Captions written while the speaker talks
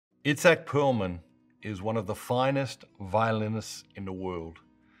Itzhak Perlman is one of the finest violinists in the world.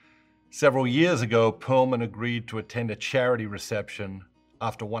 Several years ago, Perlman agreed to attend a charity reception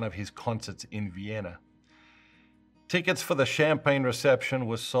after one of his concerts in Vienna. Tickets for the champagne reception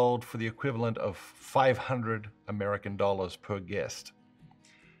were sold for the equivalent of $500 American per guest.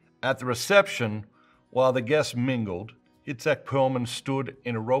 At the reception, while the guests mingled, Itzhak Perlman stood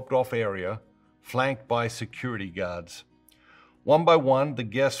in a roped-off area, flanked by security guards. One by one, the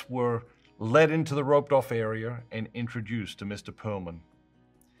guests were led into the roped-off area and introduced to Mr. Perlman.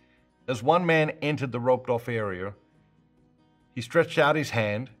 As one man entered the roped-off area, he stretched out his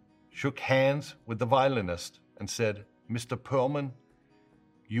hand, shook hands with the violinist, and said, "Mr. Perlman,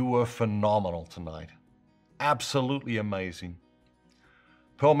 you were phenomenal tonight. Absolutely amazing."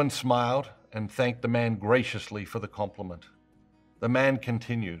 Perlman smiled and thanked the man graciously for the compliment. The man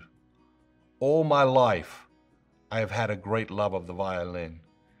continued, "All my life, I have had a great love of the violin,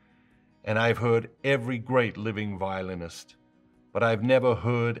 and I've heard every great living violinist, but I've never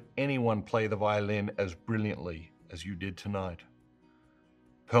heard anyone play the violin as brilliantly as you did tonight."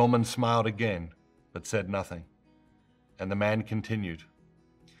 Perlman smiled again, but said nothing, and the man continued,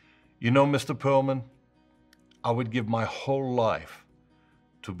 "You know, Mr. Perlman, I would give my whole life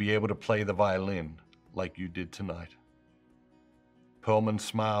to be able to play the violin like you did tonight." Perlman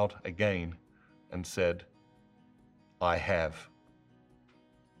smiled again and said, "I have."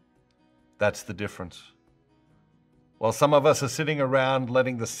 That's the difference. While some of us are sitting around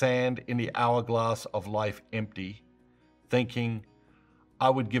letting the sand in the hourglass of life empty, thinking, "I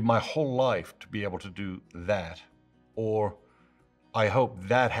would give my whole life to be able to do that," or "I hope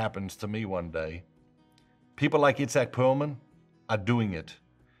that happens to me one day," people like Itzhak Perlman are doing it.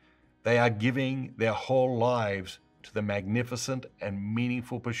 They are giving their whole lives to the magnificent and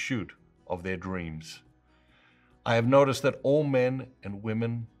meaningful pursuit of their dreams. I have noticed that all men and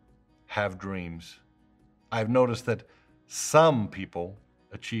women have dreams. I have noticed that some people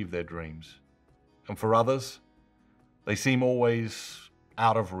achieve their dreams, and for others, they seem always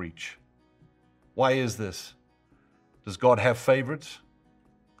out of reach. Why is this? Does God have favorites?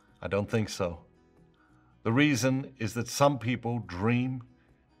 I don't think so. The reason is that some people dream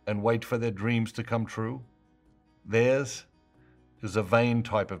and wait for their dreams to come true. Theirs is a vain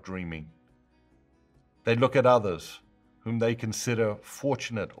type of dreaming. They look at others whom they consider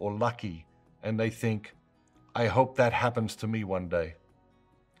fortunate or lucky, and they think, "I hope that happens to me one day."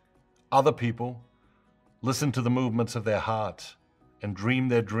 Other people listen to the movements of their hearts and dream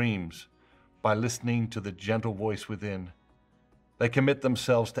their dreams by listening to the gentle voice within. They commit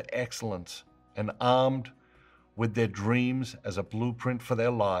themselves to excellence, and armed with their dreams as a blueprint for their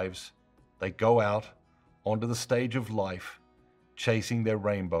lives, they go out onto the stage of life, chasing their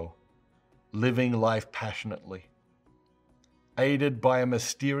rainbow, living life passionately. Aided by a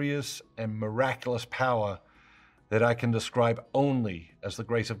mysterious and miraculous power that I can describe only as the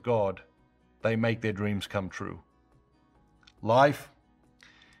grace of God, they make their dreams come true. Life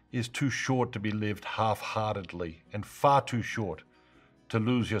is too short to be lived half-heartedly, and far too short to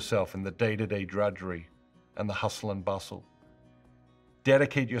lose yourself in the day-to-day drudgery and the hustle and bustle.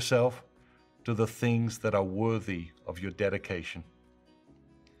 Dedicate yourself to the things that are worthy of your dedication.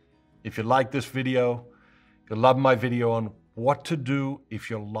 If you like this video, you'll love my video on what to do if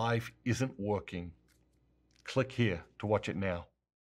your life isn't working. Click here to watch it now.